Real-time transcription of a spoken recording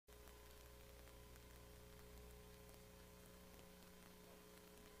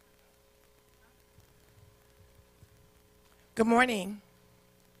Good morning.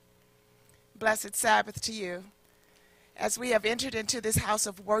 Blessed Sabbath to you. As we have entered into this house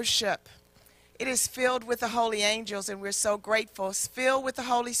of worship, it is filled with the holy angels, and we're so grateful. It's filled with the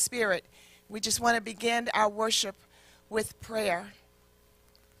Holy Spirit. We just want to begin our worship with prayer.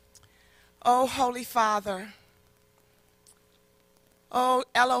 Oh, Holy Father, oh,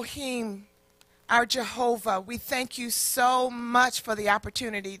 Elohim, our Jehovah, we thank you so much for the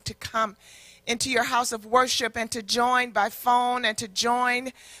opportunity to come into your house of worship and to join by phone and to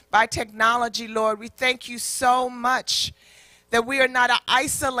join by technology, Lord. We thank you so much that we are not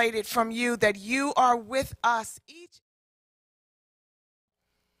isolated from you, that you are with us each.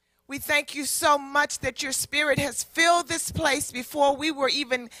 We thank you so much that your spirit has filled this place before we were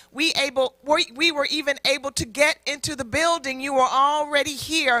even able to get into the building. You were already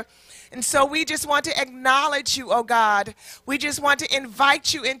here. And so we just want to acknowledge you, oh God. We just want to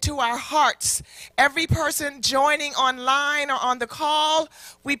invite you into our hearts. Every person joining online or on the call,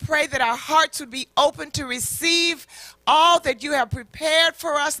 we pray that our hearts would be open to receive all that you have prepared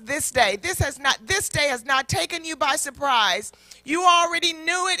for us this day. This day has not taken you by surprise. You already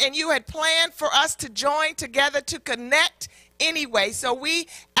knew it, and you had planned for us to join together to connect anyway. So we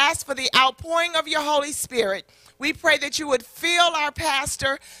ask for the outpouring of your Holy Spirit. We pray that you would fill our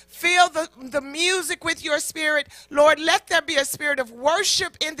pastor, fill the music with your spirit. Lord, let there be a spirit of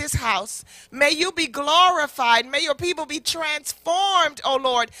worship in this house. May you be glorified. May your people be transformed, oh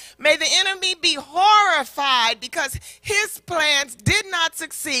Lord. May the enemy be horrified because his plans did not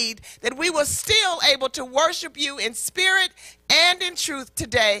succeed, that we were still able to worship you in spirit and in truth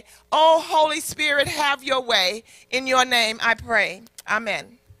today. Oh, Holy Spirit, have your way. In your name I pray.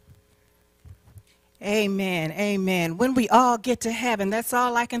 Amen. Amen. Amen. When we all get to heaven, that's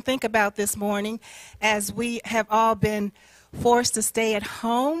all I can think about this morning, as we have all been forced to stay at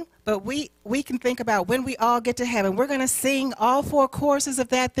home. But we can think about when we all get to heaven. We're going to sing all 4 choruses of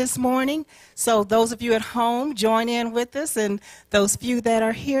that this morning. So those of you at home, join in with us. And those few that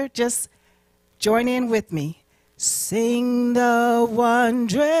are here, just join in with me. Sing the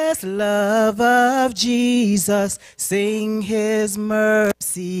wondrous love of Jesus, sing his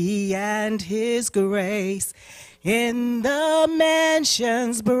mercy and his grace. In the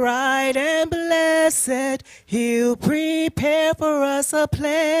mansions bright and blessed, he'll prepare for us a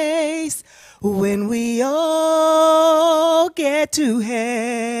place. When we all get to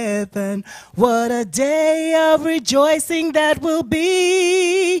heaven, what a day of rejoicing that will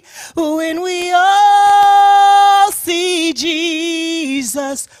be. When we all see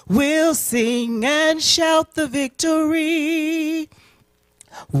Jesus, we'll sing and shout the victory.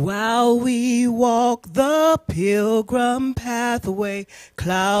 While we walk the pilgrim pathway,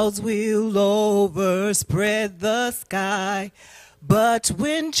 clouds will overspread the sky. But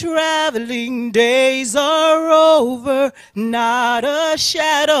when traveling days are over, not a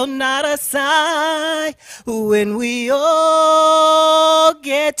shadow, not a sigh. When we all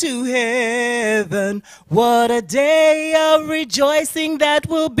get to heaven, what a day of rejoicing that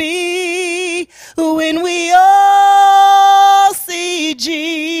will be. When we all see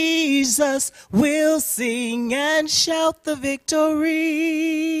Jesus, we'll sing and shout the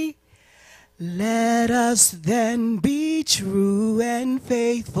victory. Let us then be true and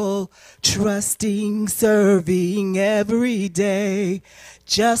faithful, trusting, serving every day.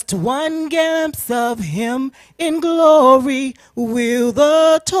 Just one glimpse of him in glory will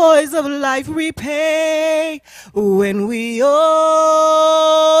the toys of life repay. When we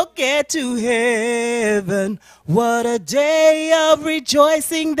all get to heaven, what a day of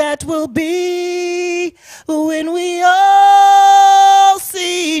rejoicing that will be. When we all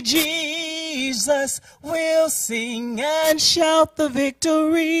see Jesus, we'll sing and shout the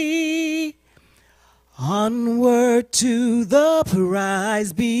victory. Onward to the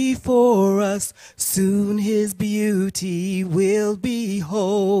prize before us, soon his beauty we'll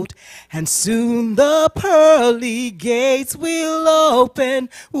behold, and soon the pearly gates will open,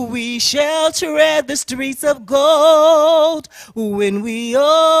 we shall tread the streets of gold. When we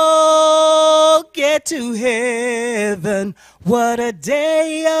all get to heaven, what a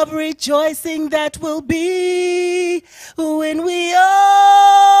day of rejoicing that will be. When we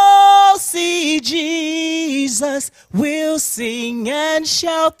all see Jesus, we'll sing and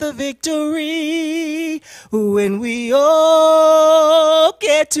shout the victory. When we all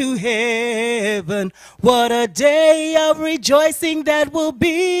get to heaven, what a day of rejoicing that will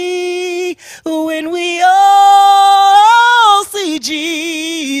be. When we all see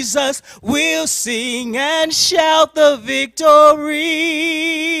Jesus, we'll sing and shout the victory.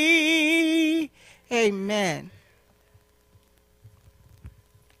 Amen.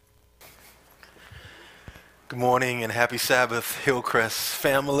 Good morning and happy Sabbath, Hillcrest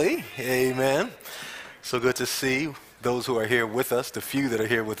family. Amen. So good to see those who are here with us, the few that are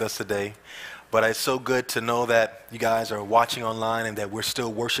here with us today. But it's so good to know that you guys are watching online and that we're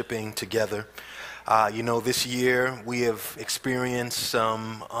still worshiping together. This year we have experienced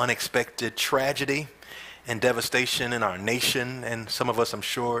some unexpected tragedy and devastation in our nation, and some of us, I'm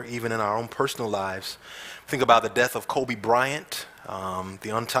sure, even in our own personal lives. Think about the death of Kobe Bryant,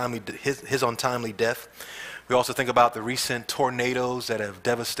 his untimely death. We also think about the recent tornadoes that have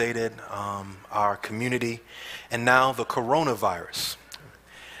devastated our community, and now the coronavirus.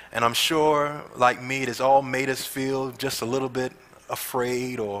 And I'm sure, like me, it has all made us feel just a little bit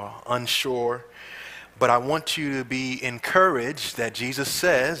afraid or unsure. But I want you to be encouraged that Jesus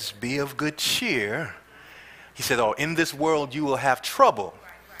says, be of good cheer. He said, in this world you will have trouble,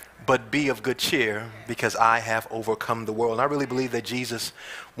 but be of good cheer because I have overcome the world. And I really believe that Jesus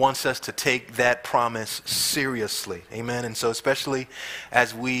wants us to take that promise seriously. Amen. And so especially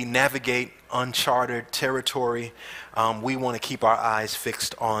as we navigate uncharted territory, we want to keep our eyes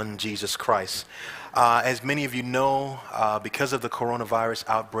fixed on Jesus Christ. As many of you know, because of the coronavirus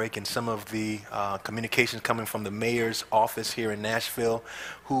outbreak and some of the communications coming from the mayor's office here in Nashville,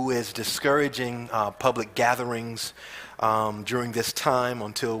 who is discouraging public gatherings during this time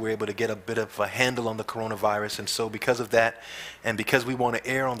until we're able to get a bit of a handle on the coronavirus. And so because of that, and because we want to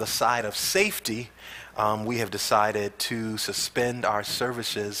err on the side of safety, we have decided to suspend our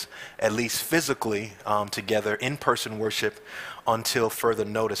services, at least physically, together, in-person worship, until further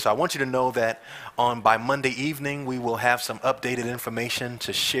notice. So I want you to know that by Monday evening, we will have some updated information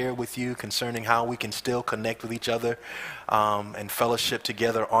to share with you concerning how we can still connect with each other and fellowship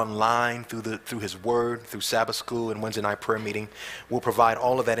together online through His Word, through Sabbath School and Wednesday night prayer meeting. We'll provide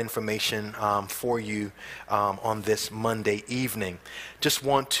all of that information for you on this Monday evening. Just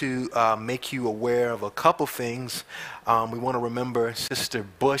want to make you aware of a couple things. We want to remember Sister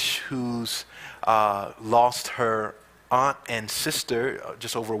Bush, who's lost her aunt and sister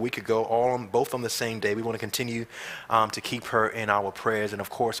just over a week ago, both on the same day. We want to continue to keep her in our prayers, and of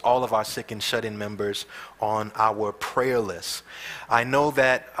course all of our sick and shut-in members on our prayer list. I know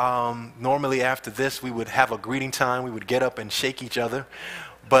that normally after this we would have a greeting time, we would get up and shake each other,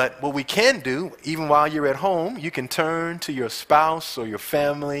 but what we can do, even while you're at home, you can turn to your spouse or your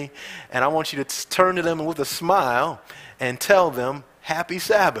family, and I want you to turn to them with a smile and tell them, Happy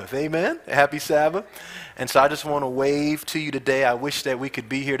Sabbath. Amen? Happy Sabbath. And so I just want to wave to you today. I wish that we could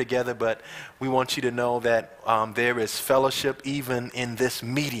be here together, but we want you to know that there is fellowship even in this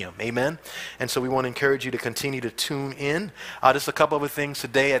medium. Amen? And so we want to encourage you to continue to tune in. Just a couple other things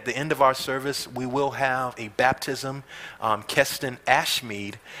today. At the end of our service, we will have a baptism. Keston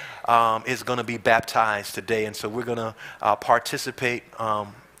Ashmead is going to be baptized today, and so we're going to participate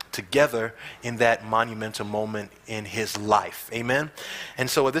together in that monumental moment in his life. Amen. And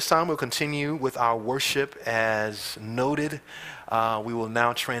so at this time we'll continue with our worship as noted. We will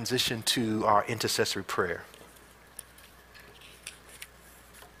now transition to our intercessory prayer.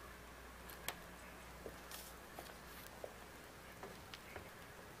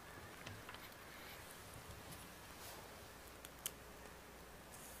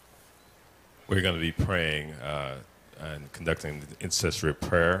 We're going to be praying and conducting intercessory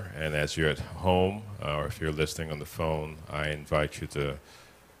prayer. And as you're at home or if you're listening on the phone, I invite you to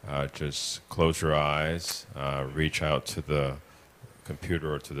just close your eyes, reach out to the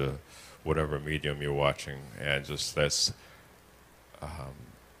computer or to the whatever medium you're watching, and just let's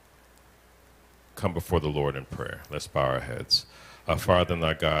come before the Lord in prayer. Let's bow our heads. Father and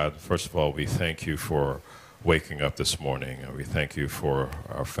our God, first of all, we thank you for waking up this morning. We thank you for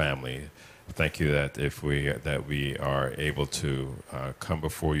our family. Thank you that we are able to come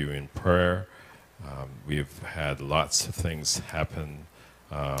before you in prayer. We've had lots of things happen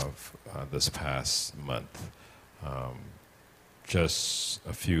this past month. Just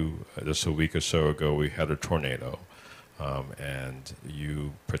a week or so ago, we had a tornado, and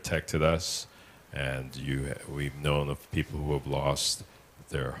you protected us. And we've known of people who have lost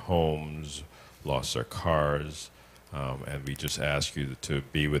their homes, lost their cars. And we just ask you to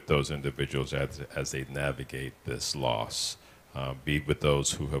be with those individuals as they navigate this loss. Be with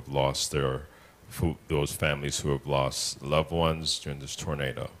those who have lost those families who have lost loved ones during this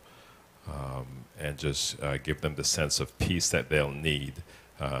tornado. And just give them the sense of peace that they'll need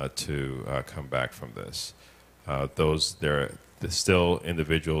to come back from this. There's still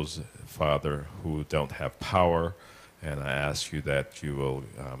individuals, Father, who don't have power. And I ask you that you will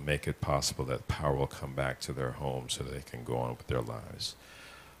make it possible that power will come back to their homes so they can go on with their lives.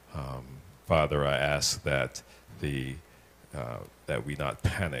 Father, I ask that the that we not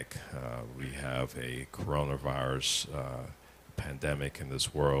panic. We have a coronavirus pandemic in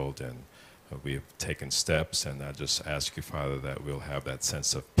this world, and we have taken steps, and I just ask you, Father, that we'll have that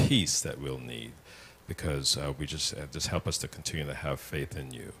sense of peace that we'll need, because we just help us to continue to have faith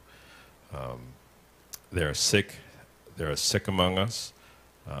in you. There are sick among us.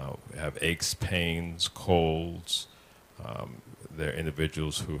 We have aches, pains, colds. There are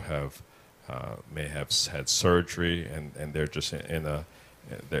individuals who may have had surgery, and they're just in a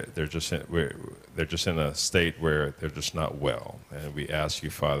state where they're just not well. And we ask you,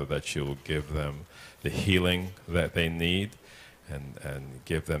 Father, that you'll give them the healing that they need, and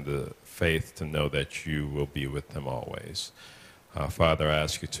give them the faith to know that you will be with them always. Father, I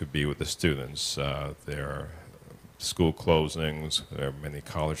ask you to be with the students. There are school closings. There are many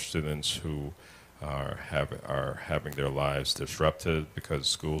college students who are having their lives disrupted because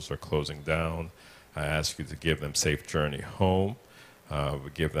schools are closing down. I ask you to give them safe journey home.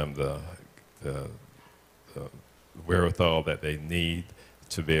 Give them the wherewithal that they need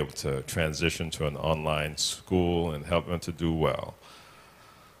to be able to transition to an online school and help them to do well.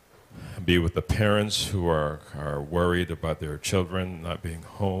 Be with the parents who are worried about their children not being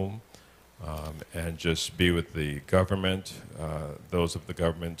home, and just be with the government, those of the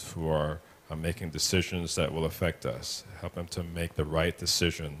government who are making decisions that will affect us. Help them to make the right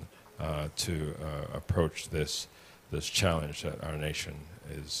decision to approach this challenge that our nation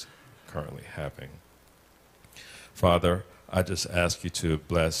is currently having. Father, I just ask you to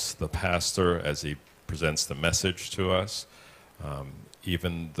bless the pastor as he presents the message to us.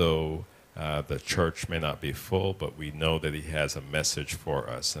 Even though the church may not be full, but we know that he has a message for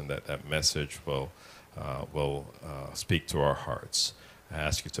us, and that message will speak to our hearts. I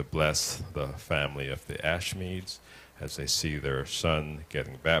ask you to bless the family of the Ashmeads as they see their son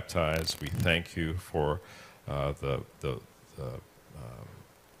getting baptized. We thank you for the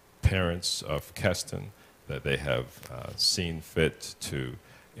parents of Keston, that they have seen fit to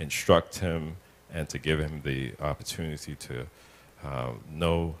instruct him and to give him the opportunity to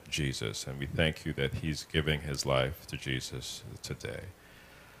know Jesus. And we thank you that he's giving his life to Jesus today.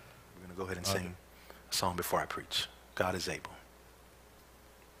 We're going to go ahead and sing a song before I preach. God is able.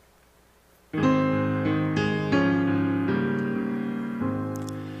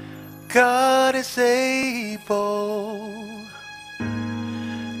 God is able.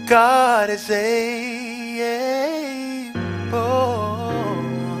 God is able.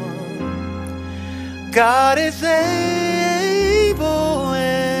 God is able,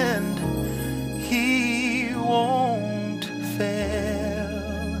 and he won't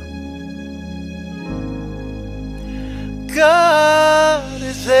fail. God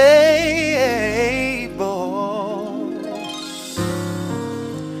is able.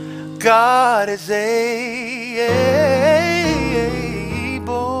 God is able.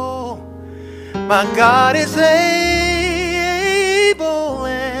 My God is able,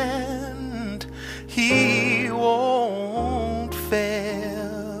 and he won't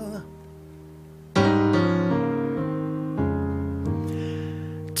fail.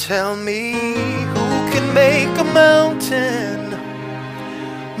 Tell me, who can make a mountain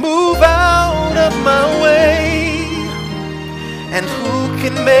move out of my way? And who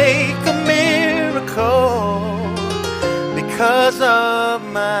can make a miracle because of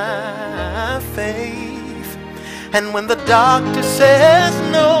my faith? And when the doctor says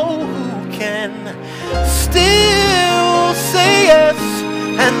no, who can still say yes?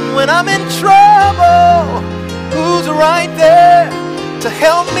 And when I'm in trouble, who's right there to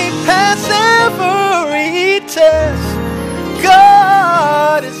help me pass every test?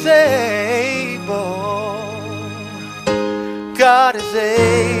 God is able. God is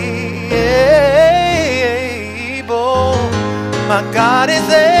able. My God is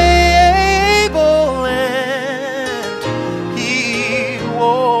able, and he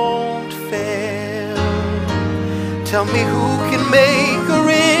won't fail. Tell me, who can make a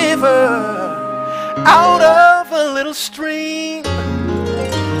river out of a little stream?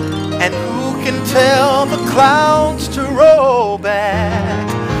 And who can tell the clouds to roll back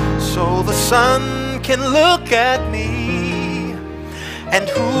so the sun can look at me? And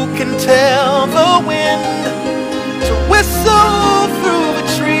who can tell the wind to whistle through the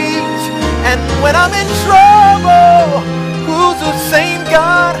trees? And when I'm in trouble, who's the same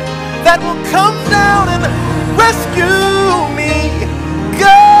God that will come down and rescue me?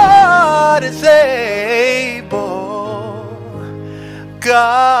 God is able.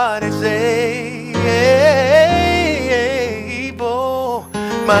 God is able.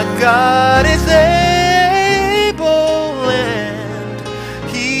 My God is able.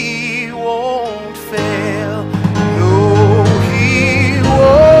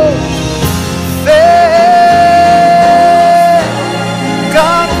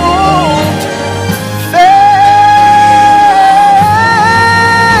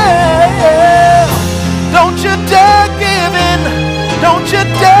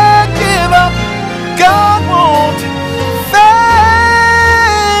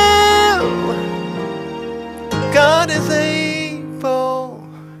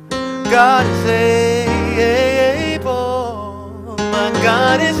 God is able. My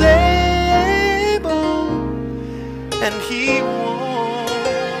God is able. And He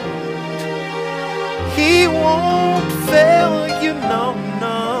won't fail you, no,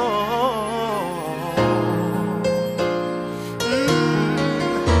 no.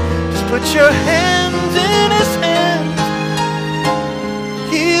 Just put your hands in His hands.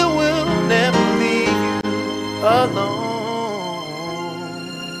 He will never leave you alone.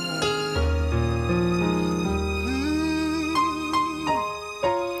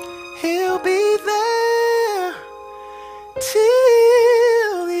 He'll be there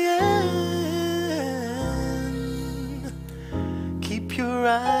till the end. Keep your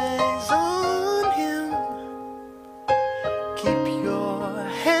eyes on Him. Keep your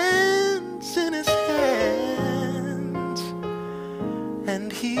hands in His hands.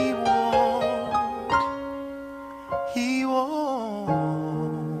 And He won't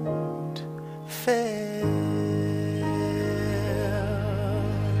fail.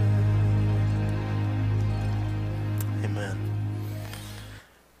 Amen.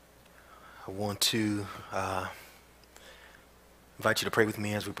 I want to invite you to pray with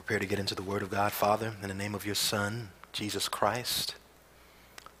me as we prepare to get into the Word of God. Father, in the name of your Son, Jesus Christ,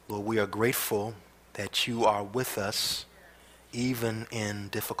 Lord, we are grateful that you are with us even in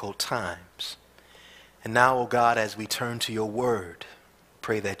difficult times. And now, oh God, as we turn to your Word,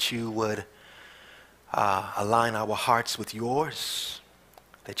 pray that you would align our hearts with yours,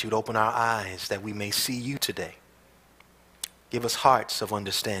 that you would open our eyes that we may see you today. Give us hearts of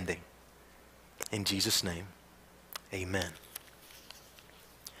understanding. In Jesus' name, amen.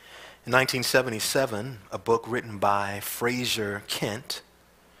 In 1977, a book written by Fraser Kent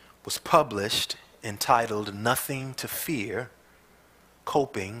was published entitled Nothing to Fear,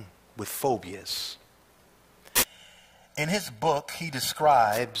 Coping with Phobias. In his book, he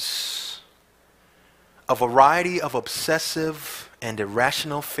describes a variety of obsessive and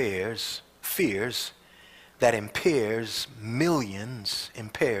irrational fears that impairs millions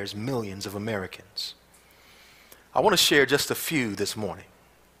of Americans. I want to share just a few this morning.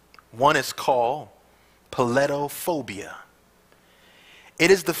 One is called paletophobia.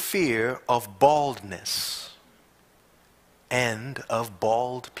 It is the fear of baldness and of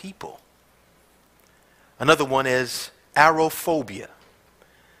bald people. Another one is aerophobia,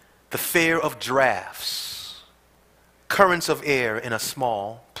 the fear of drafts, currents of air in a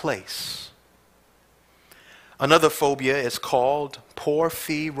small place. Another phobia is called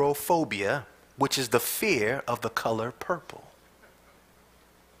porphyrophobia, which is the fear of the color purple.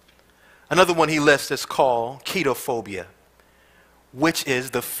 Another one he lists is called ketophobia, which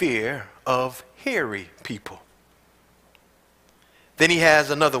is the fear of hairy people. Then he has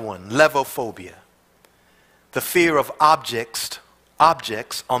another one, levophobia, the fear of objects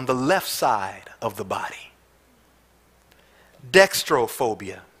on the left side of the body.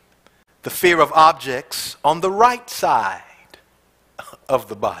 Dextrophobia, the fear of objects on the right side of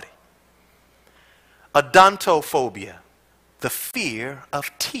the body. Odontophobia, the fear of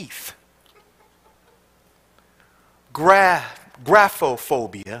teeth.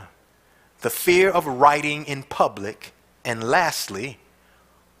 Graphophobia, the fear of writing in public. And lastly,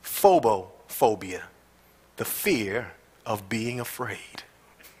 phobophobia, the fear of being afraid.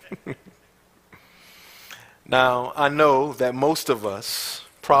 Now, I know that most of us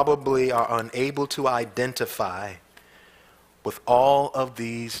probably are unable to identify with all of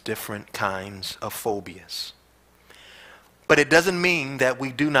these different kinds of phobias. But it doesn't mean that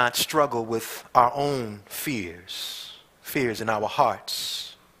we do not struggle with our own fears in our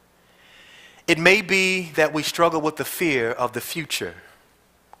hearts. It may be that we struggle with the fear of the future,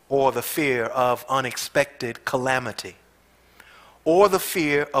 or the fear of unexpected calamity, or the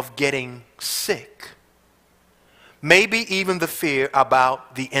fear of getting sick. Maybe even the fear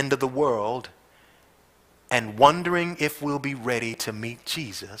about the end of the world and wondering if we'll be ready to meet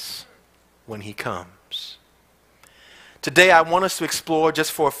Jesus when he comes. Today I want us to explore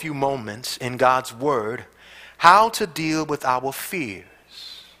just for a few moments in God's Word how to deal with our fears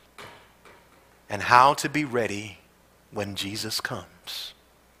and how to be ready when Jesus comes,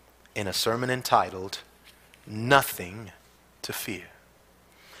 in a sermon entitled, Nothing to Fear.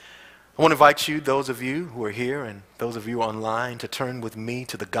 I want to invite you, those of you who are here and those of you online, to turn with me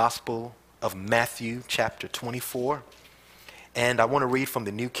to the Gospel of Matthew chapter 24. And I want to read from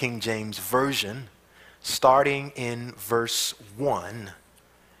the New King James Version, starting in verse 1.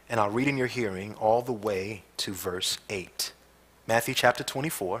 And I'll read in your hearing all the way to verse 8. Matthew chapter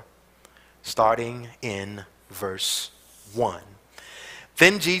 24, starting in verse 1.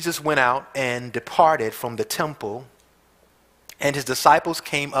 Then Jesus went out and departed from the temple, And his disciples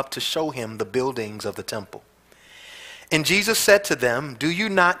came up to show him the buildings of the temple. And Jesus said to them, "Do you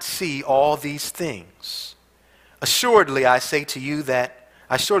not see all these things? Assuredly I say to you,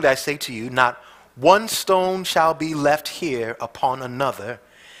 not one stone shall be left here upon another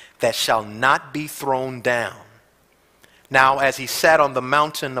that shall not be thrown down." Now as he sat on the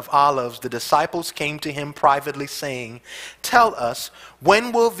mountain of Olives, the disciples came to him privately, saying, "Tell us,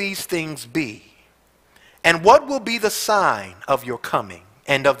 when will these things be? And what will be the sign of your coming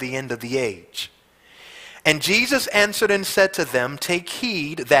and of the end of the age?" And Jesus answered and said to them, "Take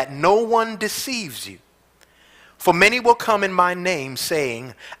heed that no one deceives you. For many will come in my name,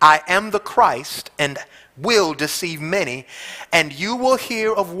 saying, 'I am the Christ,' and will deceive many. And you will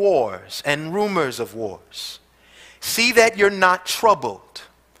hear of wars and rumors of wars. See that you're not troubled.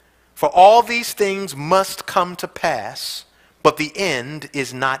 For all these things must come to pass, but the end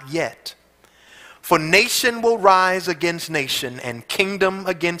is not yet. For nation will rise against nation, and kingdom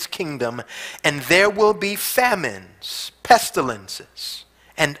against kingdom, and there will be famines, pestilences,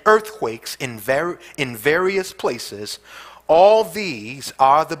 and earthquakes in various places. All these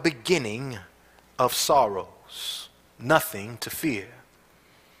are the beginning of sorrows. Nothing to fear."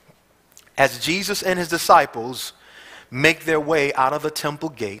 As Jesus and his disciples make their way out of the temple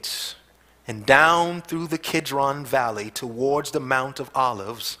gates and down through the Kidron Valley towards the Mount of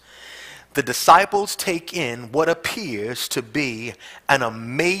Olives, the disciples take in what appears to be an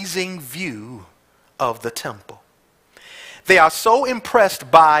amazing view of the temple. They are so impressed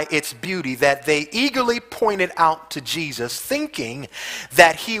by its beauty that they eagerly point it out to Jesus, thinking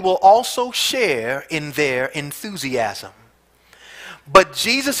that he will also share in their enthusiasm. But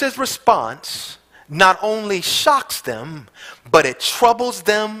Jesus' response not only shocks them, but it troubles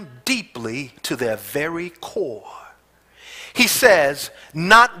them deeply to their very core. He says,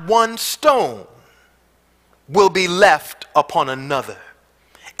 "Not one stone will be left upon another.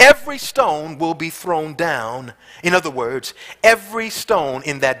 Every stone will be thrown down." In other words, every stone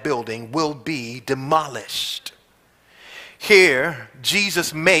in that building will be demolished. Here,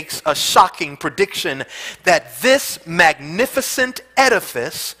 Jesus makes a shocking prediction that this magnificent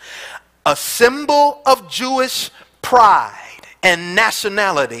edifice, a symbol of Jewish pride and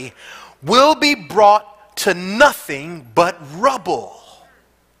nationality, will be brought to nothing but rubble.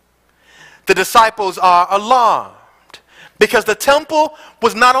 The disciples are alarmed because the temple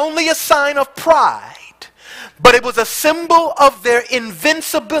was not only a sign of pride, but it was a symbol of their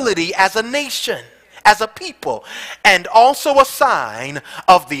invincibility as a nation, as a people, and also a sign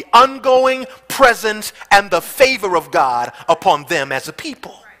of the ongoing presence and the favor of God upon them as a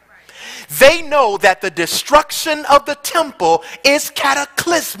people. They know that the destruction of the temple is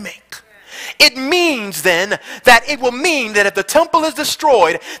cataclysmic. It means then that it will mean that if the temple is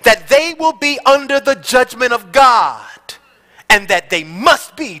destroyed, that they will be under the judgment of God, and that they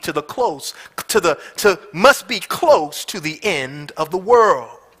must be close to the end of the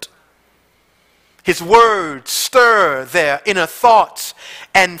world. His words stir their inner thoughts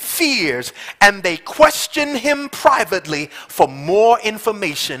and fears, and they question him privately for more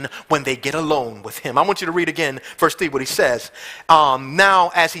information when they get alone with him. I want you to read again, verse 3, what he says.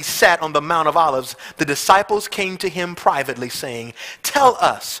 Now, as he sat on the Mount of Olives, the disciples came to him privately, saying, "Tell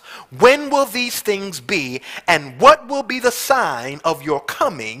us, when will these things be, and what will be the sign of your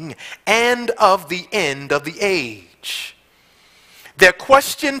coming and of the end of the age?" Their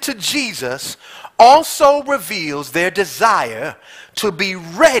question to Jesus also reveals their desire to be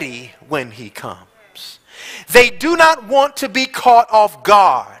ready when he comes. They do not want to be caught off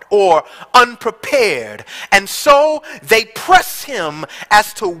guard or unprepared, and so they press him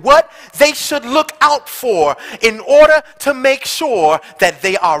as to what they should look out for in order to make sure that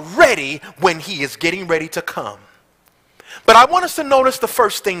they are ready when he is getting ready to come. But I want us to notice the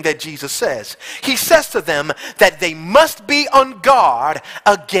first thing that Jesus says. He says to them that they must be on guard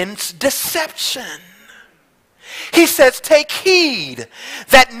against deception. He says, "Take heed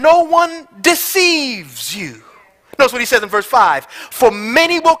that no one deceives you." Notice what he says in verse 5. "For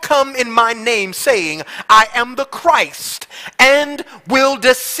many will come in my name, saying, 'I am the Christ,' and will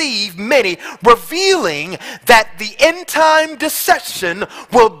deceive many," revealing that the end time deception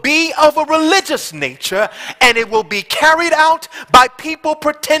will be of a religious nature, and it will be carried out by people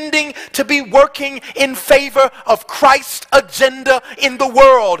pretending to be working in favor of Christ's agenda in the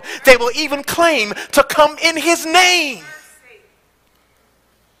world. They will even claim to come in his name.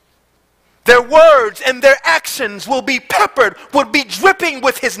 Their words and their actions will be peppered, will be dripping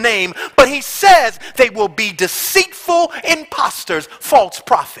with his name. But he says they will be deceitful imposters, false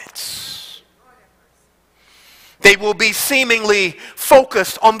prophets. They will be seemingly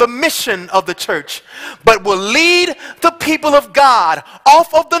focused on the mission of the church, but will lead the people of God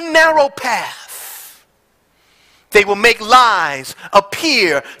off of the narrow path. They will make lies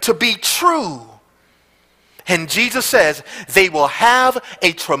appear to be true. And Jesus says they will have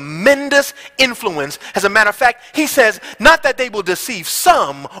a tremendous influence. As a matter of fact, he says not that they will deceive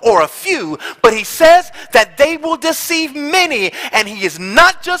some or a few, but he says that they will deceive many. And he is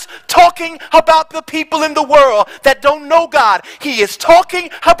not just talking about the people in the world that don't know God. He is talking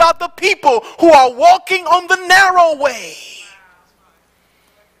about the people who are walking on the narrow way.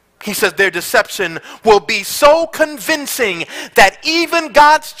 He says their deception will be so convincing that even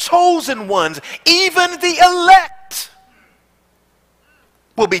God's chosen ones, even the elect,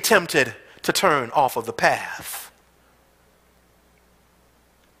 will be tempted to turn off of the path.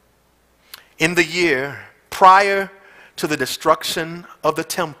 In the year prior to the destruction of the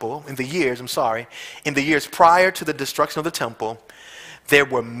temple, in the years prior to the destruction of the temple, there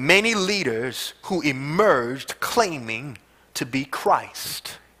were many leaders who emerged claiming to be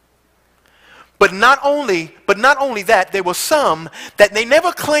Christ. But not only that, there were some that they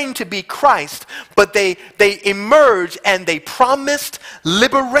never claimed to be Christ, but they emerged and they promised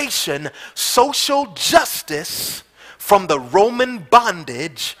liberation, social justice from the Roman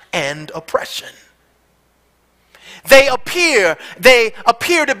bondage and oppression. They appear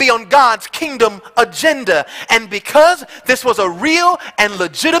to be on God's kingdom agenda. And because this was a real and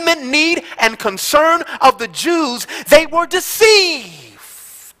legitimate need and concern of the Jews, they were deceived.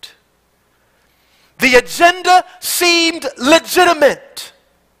 The agenda seemed legitimate,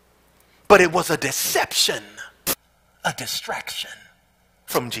 but it was a deception, a distraction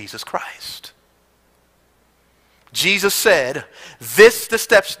from Jesus Christ. Jesus said this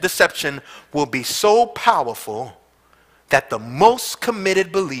deception will be so powerful that the most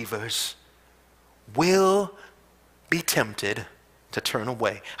committed believers will be tempted to turn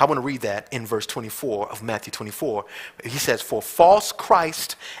away. I want to read that in verse 24 of Matthew 24. He says, "For false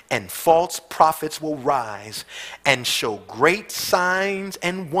Christ and false prophets will rise and show great signs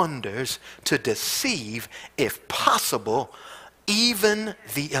and wonders to deceive, if possible, even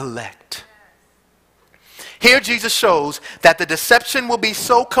the elect." Here Jesus shows that the deception will be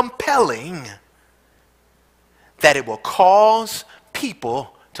so compelling that it will cause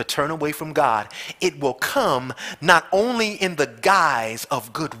people to turn away from God. It will come not only in the guise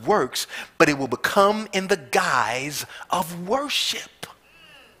of good works, but it will become in the guise of worship.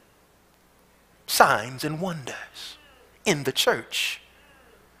 Signs and wonders in the church.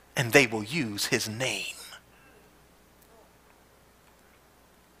 And they will use his name.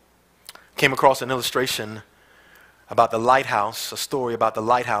 Came across an illustration about the lighthouse, a story about the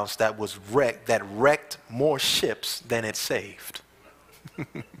lighthouse that wrecked more ships than it saved.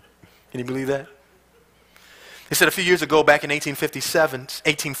 Can you believe that? They said a few years ago, back in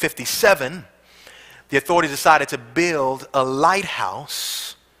 1857, the authorities decided to build a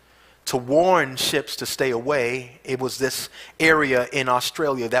lighthouse to warn ships to stay away. It was this area in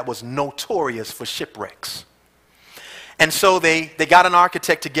Australia that was notorious for shipwrecks. And so they got an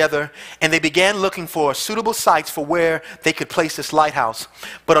architect together and they began looking for suitable sites for where they could place this lighthouse.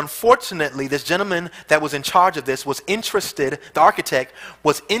 But unfortunately, this gentleman that was in charge of this was interested, the architect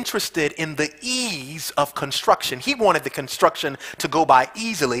was interested in the ease of construction. He wanted the construction to go by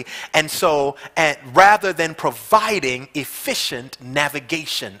easily, and so rather than providing efficient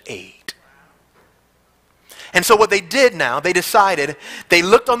navigation aid. And so what they did now, they decided, they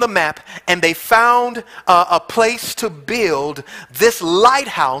looked on the map and they found a place to build this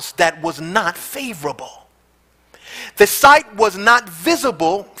lighthouse that was not favorable. The site was not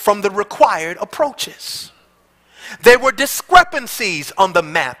visible from the required approaches. There were discrepancies on the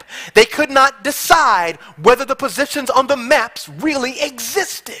map. They could not decide whether the positions on the maps really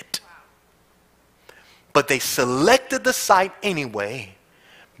existed. But they selected the site anyway,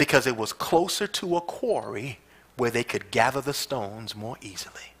 because it was closer to a quarry where they could gather the stones more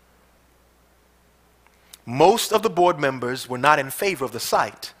easily. Most of the board members were not in favor of the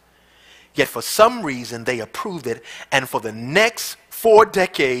site, yet for some reason they approved it, and for the next 4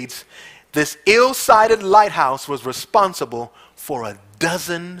 decades, this ill-sited lighthouse was responsible for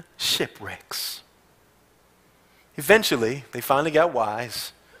 12 shipwrecks. Eventually, they finally got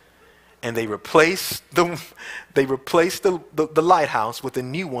wise, and they replaced the lighthouse with a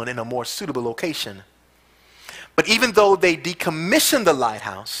new one in a more suitable location. But even though they decommissioned the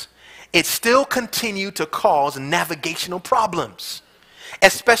lighthouse, it still continued to cause navigational problems,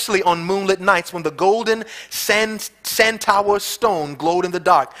 especially on moonlit nights when the golden sand tower stone glowed in the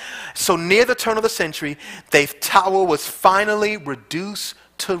dark. So near the turn of the century, the tower was finally reduced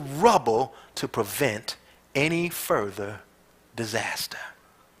to rubble to prevent any further disaster.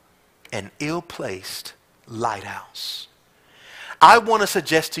 An ill-placed lighthouse. I want to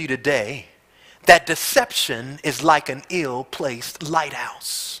suggest to you today that deception is like an ill-placed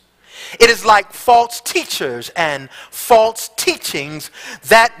lighthouse. It is like false teachers and false teachings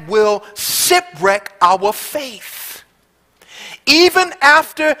that will shipwreck our faith. Even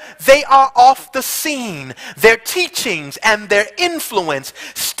after they are off the scene, their teachings and their influence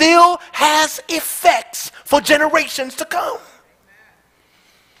still has effects for generations to come.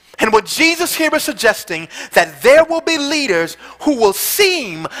 And what Jesus here is suggesting, that there will be leaders who will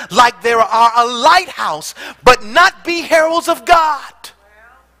seem like they are a lighthouse, but not be heralds of God.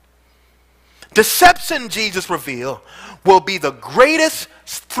 Deception, Jesus revealed, will be the greatest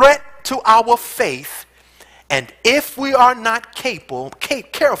threat to our faith. And if we are not careful,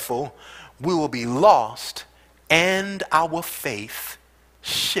 we will be lost and our faith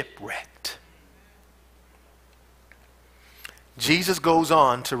shipwrecked. Jesus goes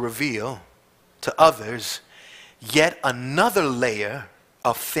on to reveal to others yet another layer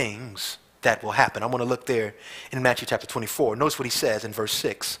of things that will happen. I want to look there in Matthew chapter 24. Notice what he says in verse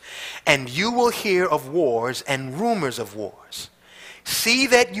 6. And you will hear of wars and rumors of wars. See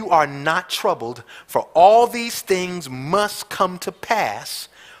that you are not troubled, for all these things must come to pass,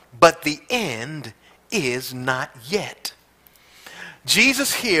 but the end is not yet.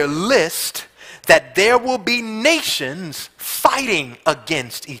 Jesus here lists that there will be nations fighting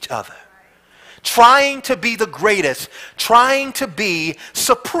against each other, trying to be the greatest, trying to be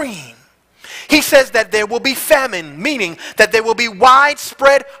supreme. He says that there will be famine, meaning that there will be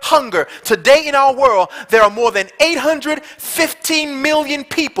widespread hunger. Today in our world, there are more than 815 million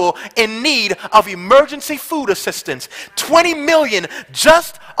people in need of emergency food assistance. 20 million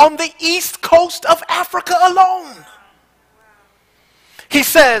just on the east coast of Africa alone. He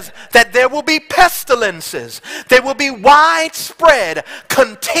says that there will be pestilences. There will be widespread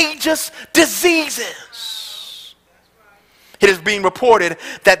contagious diseases. It is being reported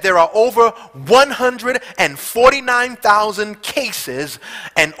that there are over 149,000 cases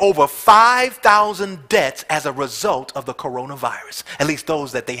and over 5,000 deaths as a result of the coronavirus, at least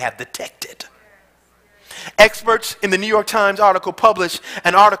those that they have detected. Experts in the New York Times article published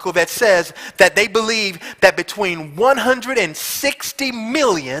an article that says that they believe that between 160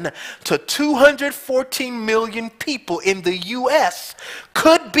 million to 214 million people in the U.S.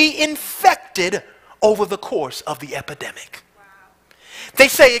 could be infected over the course of the epidemic. They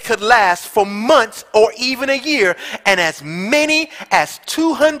say it could last for months or even a year, and as many as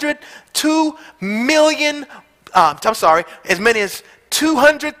 200 as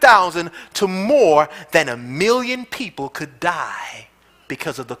 200,000 to more than 1 million people could die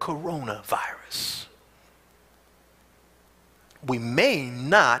because of the coronavirus. We may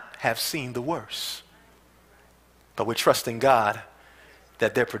not have seen the worst, but we're trusting God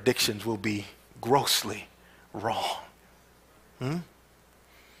that their predictions will be grossly wrong.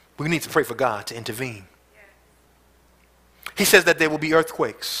 We need to pray for God to intervene. He says that there will be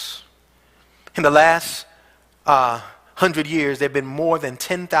earthquakes. In the last 100 years, there have been more than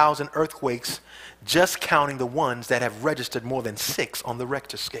 10,000 earthquakes, just counting the ones that have registered more than 6 on the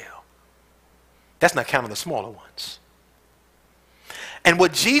Richter scale. That's not counting the smaller ones. And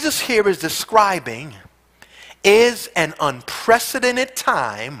what Jesus here is describing is an unprecedented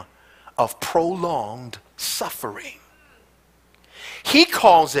time of prolonged suffering. He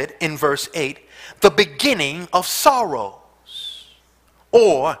calls it, in verse 8, the beginning of sorrows,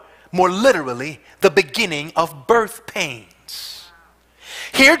 or more literally, the beginning of birth pains.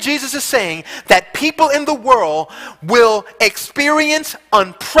 Here Jesus is saying that people in the world will experience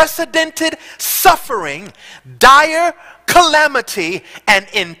unprecedented suffering, dire calamity, and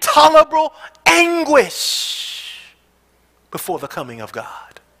intolerable anguish before the coming of God.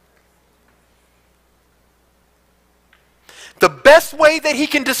 The best way that he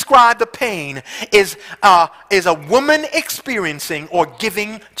can describe the pain is a woman experiencing or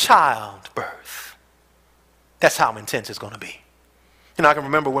giving childbirth. That's how intense it's going to be. You know, I can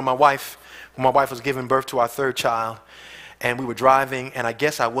remember when my wife was giving birth to our third child, and we were driving, and I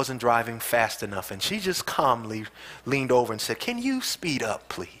guess I wasn't driving fast enough, and she just calmly leaned over and said, "Can you speed up,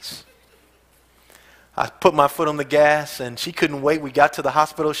 please?" I put my foot on the gas, and she couldn't wait. We got to the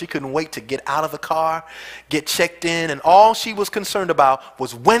hospital. She couldn't wait to get out of the car, get checked in, and all she was concerned about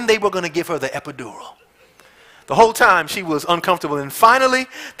was when they were going to give her the epidural. The whole time she was uncomfortable, and finally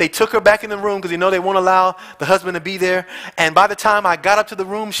they took her back in the room because they won't allow the husband to be there. And by the time I got up to the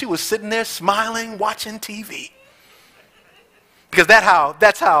room, she was sitting there smiling, watching TV. Because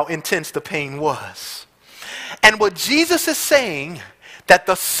that's how intense the pain was. And what Jesus is saying, that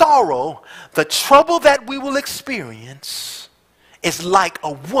the sorrow, the trouble that we will experience is like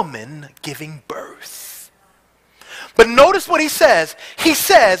a woman giving birth. But notice what he says. He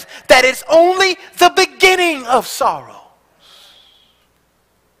says that it's only the beginning of sorrow.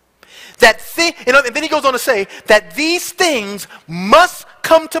 And then he goes on to say that these things must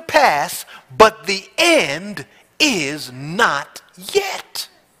come to pass, but the end is not yet.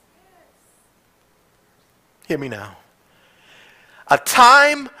 Hear me now. A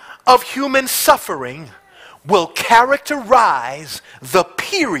time of human suffering will characterize the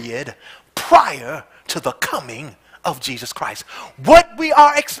period prior to the coming of Jesus Christ. What we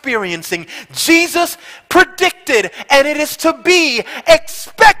are experiencing, Jesus predicted, and it is to be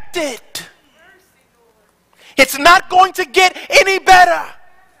expected. It's not going to get any better.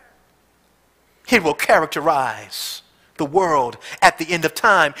 It will characterize the world at the end of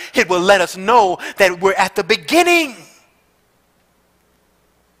time. It will let us know that we're at the beginning.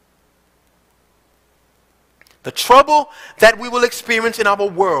 The trouble that we will experience in our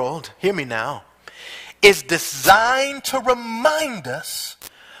world, hear me now, is designed to remind us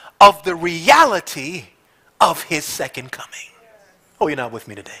of the reality of his second coming. Oh, you're not with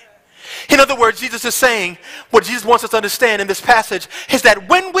me today. In other words, Jesus is saying, what Jesus wants us to understand in this passage is that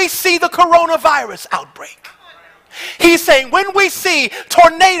when we see the coronavirus outbreak, he's saying when we see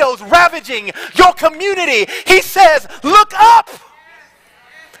tornadoes ravaging your community, he says, look up,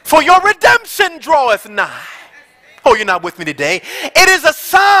 for your redemption draweth nigh. Oh, you're not with me today. It is a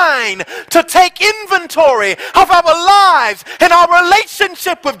sign to take inventory of our lives and our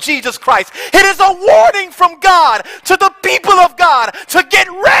relationship with Jesus Christ. It is a warning from God to the people of God to get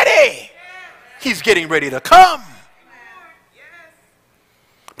ready. He's getting ready to come.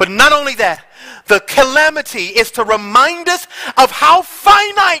 But not only that, the calamity is to remind us of how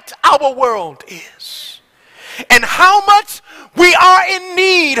finite our world is and how much we are in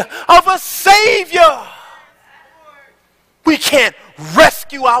need of a Savior. We can't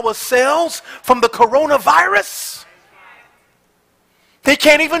rescue ourselves from the coronavirus. They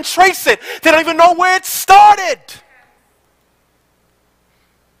can't even trace it. They don't even know where it started.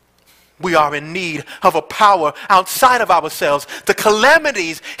 We are in need of a power outside of ourselves. The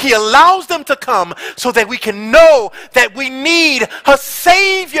calamities, he allows them to come so that we can know that we need a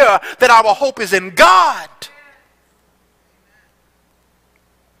Savior, that our hope is in God.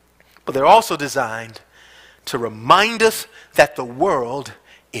 But they're also designed to remind us that the world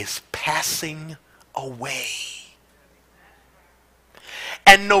is passing away.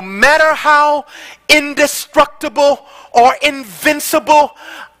 And no matter how indestructible or invincible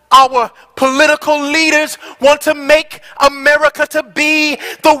our political leaders want to make America to be,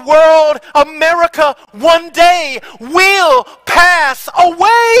 the world, America, one day will pass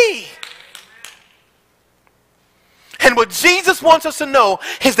away. And what Jesus wants us to know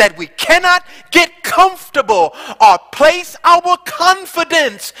is that we cannot get comfortable or place our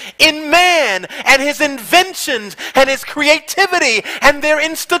confidence in man and his inventions and his creativity and their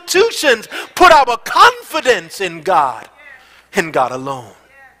institutions. Put our confidence in God alone.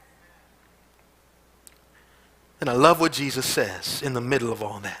 And I love what Jesus says in the middle of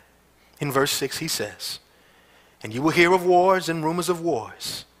all that. In verse 6 he says, and you will hear of wars and rumors of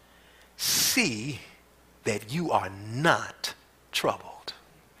wars. See that you are not troubled.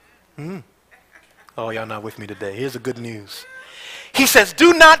 Oh, y'all not with me today. Here's the good news. He says,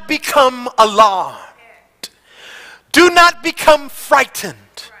 do not become alarmed. Do not become frightened.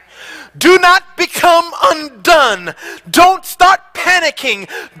 Do not become undone. Don't start panicking.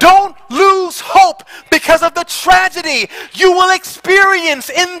 Don't lose hope because of the tragedy you will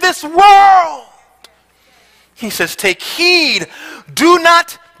experience in this world. He says, take heed. Do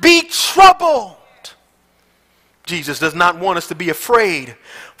not be troubled. Jesus does not want us to be afraid,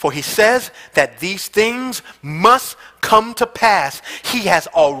 for he says that these things must come to pass. He has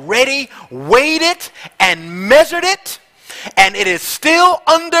already weighed it and measured it, and it is still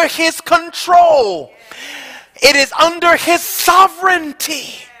under his control. It is under his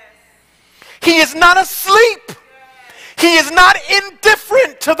sovereignty. He is not asleep. He is not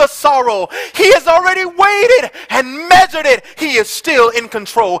indifferent to the sorrow. He has already weighed it and measured it. He is still in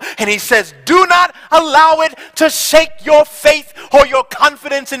control. And he says, do not allow it to shake your faith or your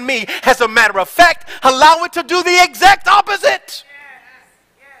confidence in me. As a matter of fact, allow it to do the exact opposite.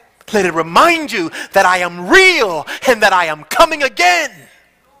 Let it remind you that I am real and that I am coming again.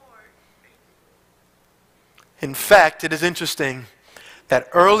 In fact, it is interesting that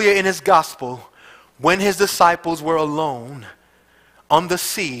earlier in his gospel, when his disciples were alone on the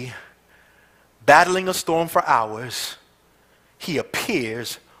sea, battling a storm for hours, he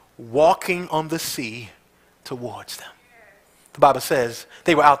appears walking on the sea towards them. The Bible says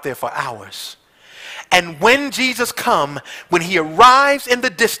they were out there for hours. And when Jesus come, when he arrives in the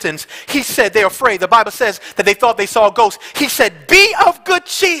distance, he said they're afraid. The Bible says that they thought they saw a ghost. He said, be of good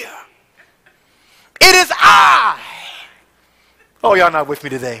cheer. It is I. Oh, y'all not with me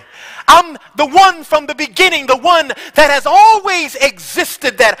today. I'm the one from the beginning, the one that has always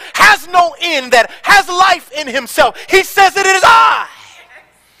existed, that has no end, that has life in himself. He says it is I.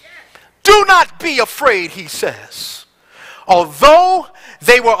 Do not be afraid, he says. Although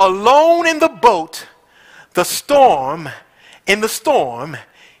they were alone in the boat, in the storm,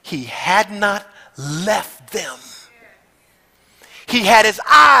 he had not left them. He had his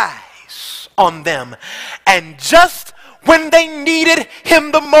eyes on them. And just when they needed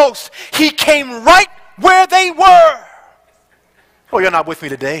him the most, he came right where they were. Oh, you're not with me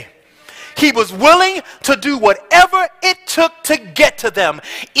today. He was willing to do whatever it took to get to them,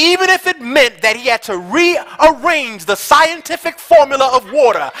 even if it meant that he had to rearrange the scientific formula of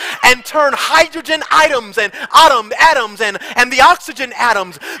water and turn hydrogen atoms and the oxygen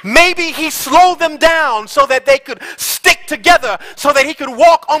atoms. Maybe he slowed them down so that they could stick together so that he could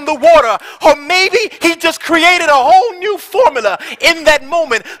walk on the water. Or maybe he just created a whole new formula in that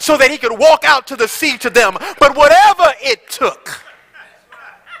moment so that he could walk out to the sea to them. But whatever it took,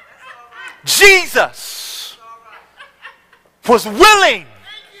 Jesus was willing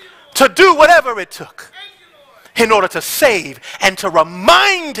to do whatever it took in order to save and to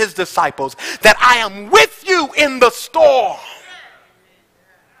remind his disciples that I am with you in the storm.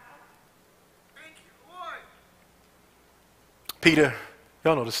 Peter,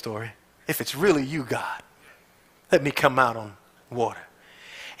 y'all know the story. If it's really you, God, let me come out on water.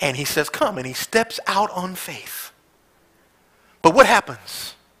 And he says, come, and he steps out on faith. But what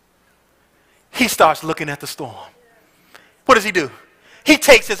happens? He starts looking at the storm. What does he do? He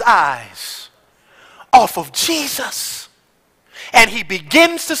takes his eyes off of Jesus and he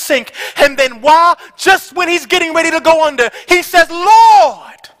begins to sink. And then just when he's getting ready to go under, he says,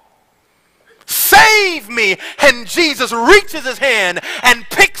 Lord, save me. And Jesus reaches his hand and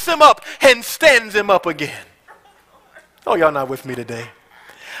picks him up and stands him up again. Oh, y'all not with me today.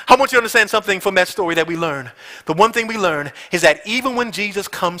 I want you to understand something from that story that we learn. The one thing we learn is that even when Jesus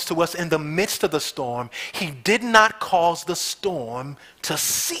comes to us in the midst of the storm, he did not cause the storm to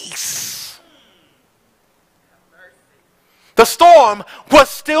cease. The storm was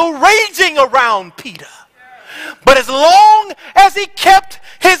still raging around Peter. But as long as he kept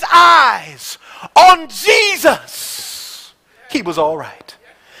his eyes on Jesus, he was all right.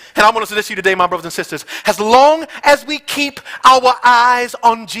 And I want to suggest to you today, my brothers and sisters, as long as we keep our eyes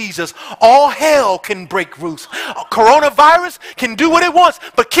on Jesus, all hell can break loose. Coronavirus can do what it wants,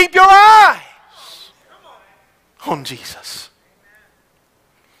 but keep your eyes on Jesus.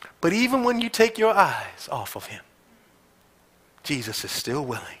 But even when you take your eyes off of him, Jesus is still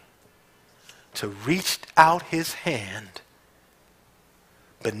willing to reach out his hand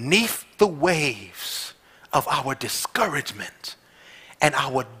beneath the waves of our discouragement and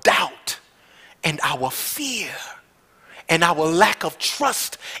our doubt and our fear and our lack of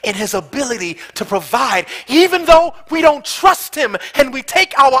trust in his ability to provide. Even though we don't trust him and we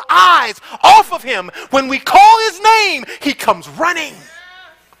take our eyes off of him, when we call his name, he comes running.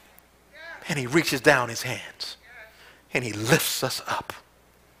 And he reaches down his hands and he lifts us up.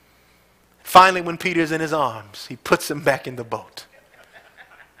 Finally, when Peter's in his arms, he puts him back in the boat.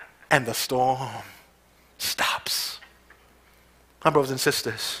 And the storm stops. My brothers and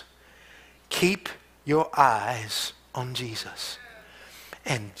sisters, keep your eyes on Jesus.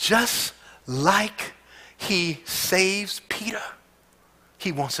 And just like he saves Peter,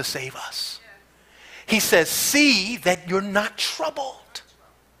 he wants to save us. He says, see that you're not troubled.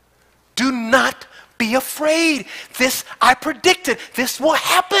 Do not be afraid. This, I predicted. This will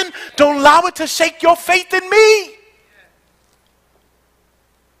happen. Don't allow it to shake your faith in me.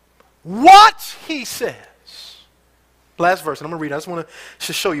 Watch, he says. Last verse, and I'm going to read it. I just want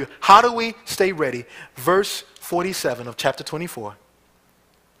to show you how do we stay ready. Verse 47 of chapter 24.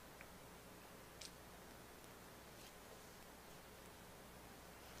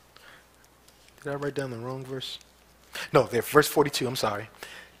 Did I write down the wrong verse? No, there, verse 42, I'm sorry.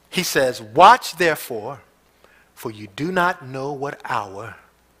 He says, watch therefore, for you do not know what hour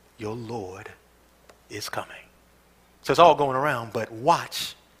your Lord is coming. So it's all going around, but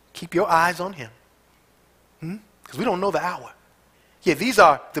watch. Keep your eyes on him. Because we don't know the hour. Yeah, these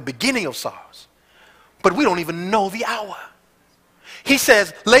are the beginning of sorrows. But we don't even know the hour. He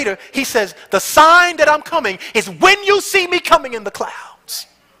says later, he says, the sign that I'm coming is when you see me coming in the clouds.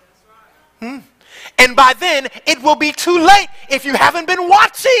 And by then, it will be too late if you haven't been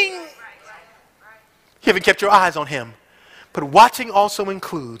watching. You haven't kept your eyes on him. But watching also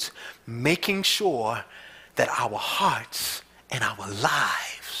includes making sure that our hearts and our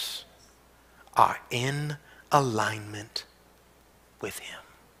lives are in alignment with him.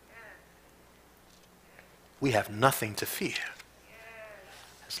 We have nothing to fear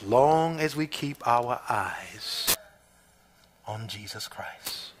as long as we keep our eyes on Jesus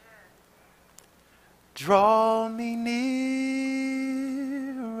Christ. Draw me nearer,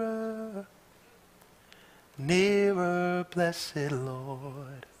 nearer, blessed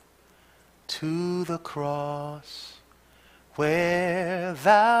Lord, to the cross where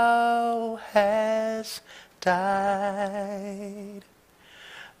thou hast died.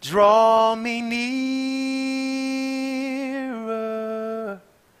 Draw me nearer,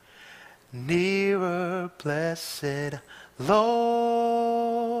 nearer, blessed Lord,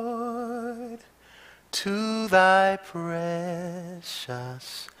 to thy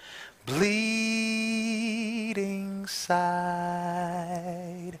precious bleeding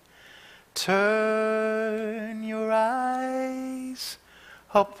side. Turn your eyes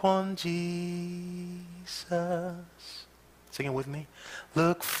upon Jesus. Sing it with me.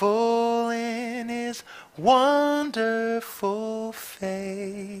 Look full in his wonderful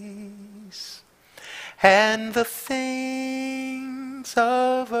face, and the things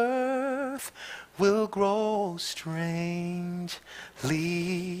of earth will grow strangely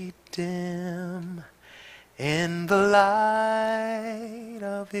dim in the light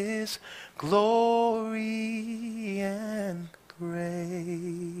of his glory and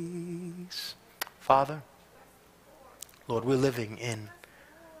grace. Father, Lord, we're living in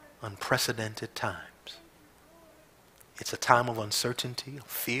unprecedented times. It's a time of uncertainty, of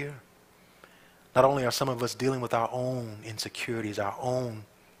fear. Not only are some of us dealing with our own insecurities, our own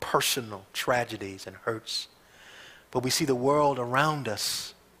personal tragedies and hurts, but we see the world around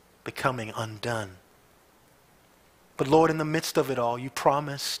us becoming undone. But Lord, in the midst of it all, you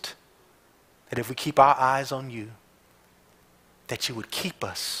promised that if we keep our eyes on you, that you would keep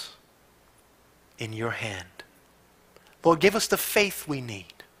us in your hand. Lord, give us the faith we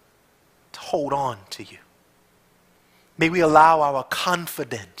need to hold on to you. May we allow our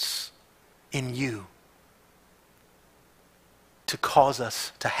confidence in you to cause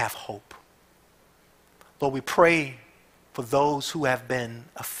us to have hope. Lord, we pray for those who have been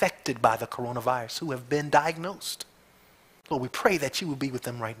affected by the coronavirus, who have been diagnosed. Lord, we pray that you would be with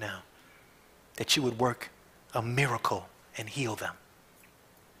them right now, that you would work a miracle and heal them.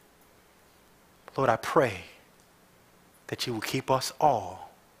 Lord, I pray that you will keep us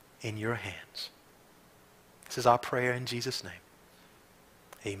all in your hands. This is our prayer in Jesus' name.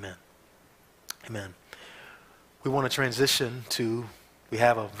 Amen. Amen. We want to transition to, we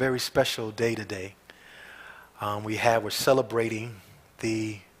have a very special day today. We're celebrating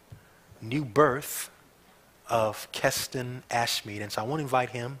the new birth of Keston Ashmead. And so I want to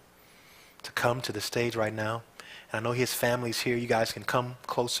invite him to come to the stage right now. And I know his family's here. You guys can come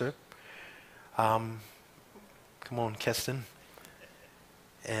closer. Come on, Keston.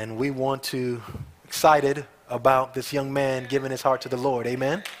 And we want to, excited about this young man giving his heart to the Lord.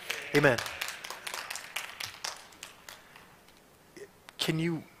 Amen? Amen. Can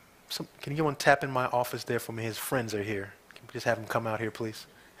you get one tap in my office there for me? His friends are here. Can we just have them come out here, please?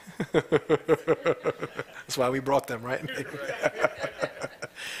 That's why we brought them, right?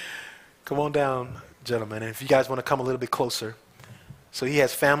 Come on down, gentlemen. And if you guys want to come a little bit closer. So he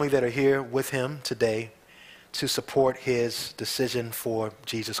has family that are here with him today to support his decision for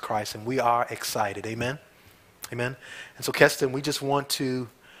Jesus Christ. And we are excited. Amen? Amen? And so, Keston, we just want to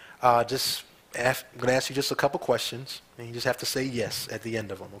I'm going to ask you just a couple questions. And you just have to say yes at the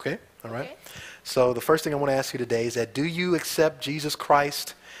end of them, okay? All right? Okay. So the first thing I want to ask you today is that, do you accept Jesus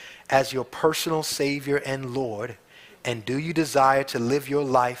Christ as your personal Savior and Lord? And do you desire to live your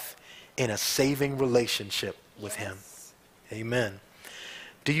life in a saving relationship with Him? Amen.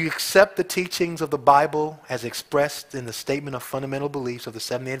 Do you accept the teachings of the Bible as expressed in the Statement of Fundamental Beliefs of the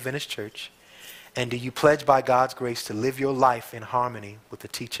Seventh-day Adventist Church? And do you pledge by God's grace to live your life in harmony with the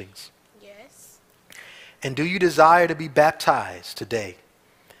teachings? Yes. And do you desire to be baptized today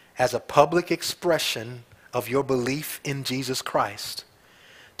as a public expression of your belief in Jesus Christ,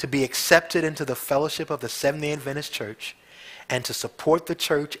 to be accepted into the fellowship of the Seventh-day Adventist Church, and to support the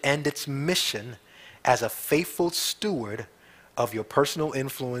church and its mission as a faithful steward of your personal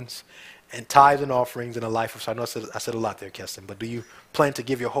influence and tithes and offerings in a life of... So I know I said a lot there, Keston, but do you plan to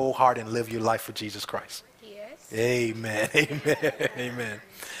give your whole heart and live your life for Jesus Christ? Yes. Amen. Amen. Amen.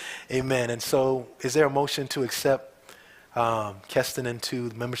 Amen. And so is there a motion to accept Keston into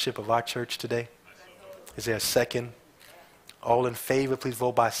the membership of our church today? Is there a second? All in favor, please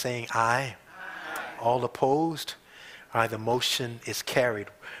vote by saying aye. Aye. All opposed? All right, the motion is carried.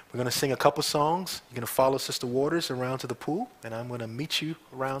 We're going to sing a couple songs. You're going to follow Sister Waters around to the pool, and I'm going to meet you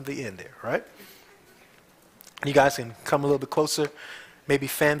around the end there, all right? You guys can come a little bit closer, maybe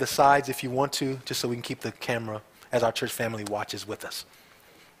fan the sides if you want to, just so we can keep the camera as our church family watches with us.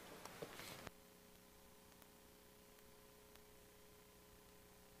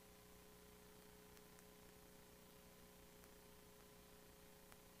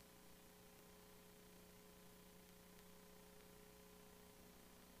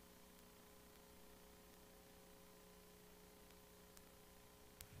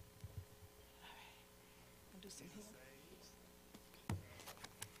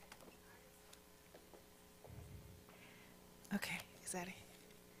 Okay,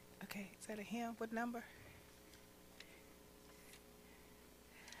 is that a hymn? What number?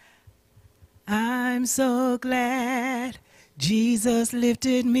 I'm so glad Jesus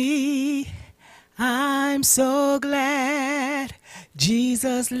lifted me. I'm so glad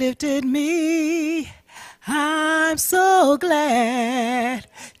Jesus lifted me. I'm so glad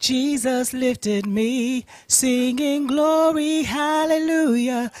Jesus lifted me, singing glory,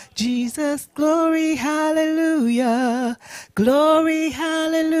 hallelujah. Jesus, glory, hallelujah. Glory,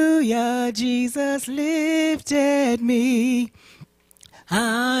 hallelujah. Jesus lifted me.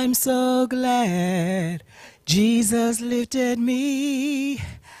 I'm so glad Jesus lifted me.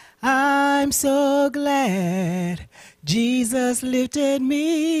 I'm so glad Jesus lifted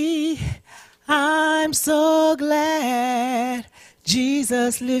me. I'm so glad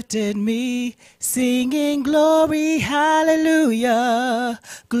Jesus lifted me, singing glory, hallelujah,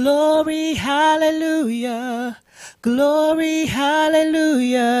 glory, hallelujah, glory,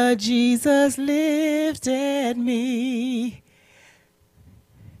 hallelujah, Jesus lifted me.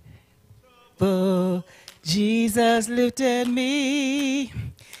 Oh, Jesus lifted me.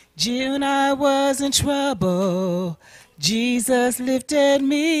 When I was in trouble, Jesus lifted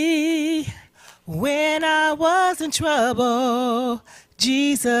me. When I was in trouble,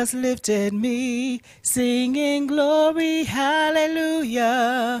 Jesus lifted me, singing glory,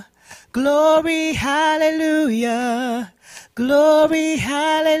 hallelujah, glory, hallelujah, glory,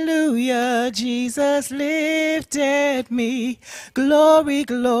 hallelujah, Jesus lifted me, glory,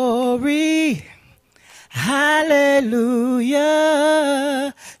 glory, hallelujah,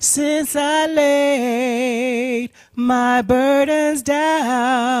 since I laid my burdens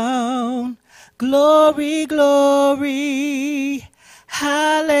down. Glory, glory,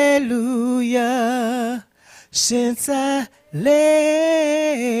 hallelujah, since I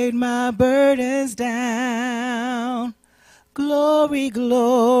laid my burdens down. Glory,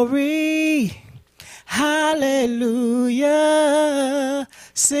 glory, hallelujah,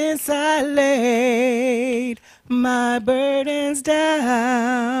 since I laid my burdens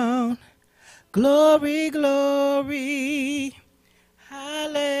down. Glory, glory,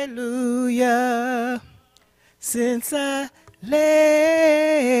 hallelujah, since I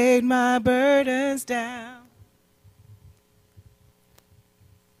laid my burdens down.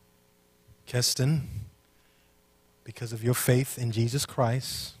 Keston, because of your faith in Jesus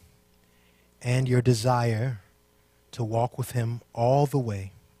Christ and your desire to walk with him all the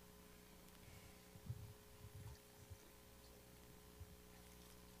way,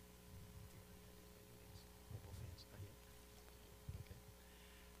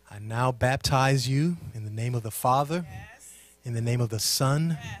 I now baptize you in the name of the Father, yes, in the name of the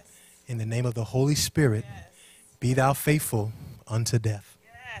Son, yes, in the name of the Holy Spirit. Yes. Be thou faithful unto death.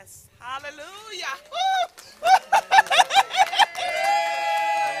 Yes. Hallelujah.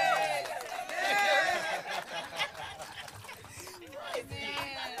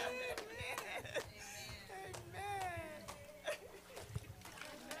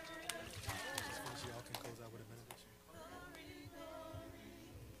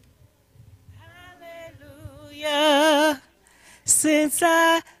 Hallelujah, since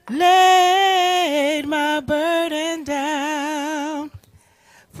I laid my burden down.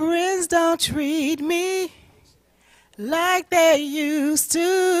 Friends don't treat me like they used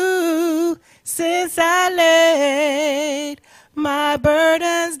to, since I laid my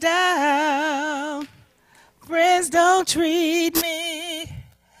burdens down. Friends don't treat me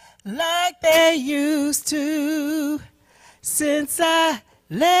like they used to, since I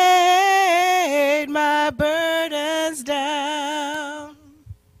laid my burdens down.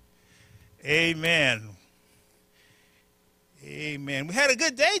 Amen. Amen. We had a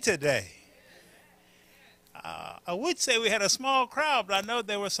good day today. I would say we had a small crowd, but I know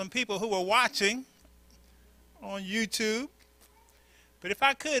there were some people who were watching on YouTube. But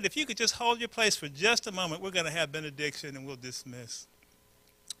if you could just hold your place for just a moment, we're going to have benediction and we'll dismiss.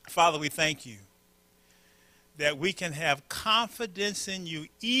 Father, we thank you that we can have confidence in you,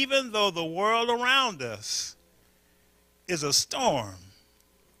 even though the world around us is a storm.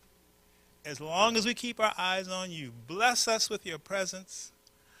 As long as we keep our eyes on you, bless us with your presence.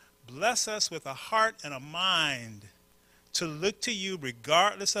 Bless us with a heart and a mind to look to you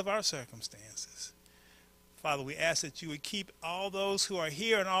regardless of our circumstances. Father, we ask that you would keep all those who are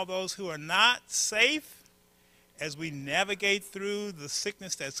here and all those who are not safe as we navigate through the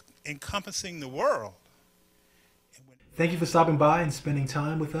sickness that's encompassing the world. Thank you for stopping by and spending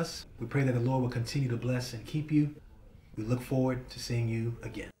time with us. We pray that the Lord will continue to bless and keep you. We look forward to seeing you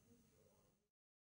again.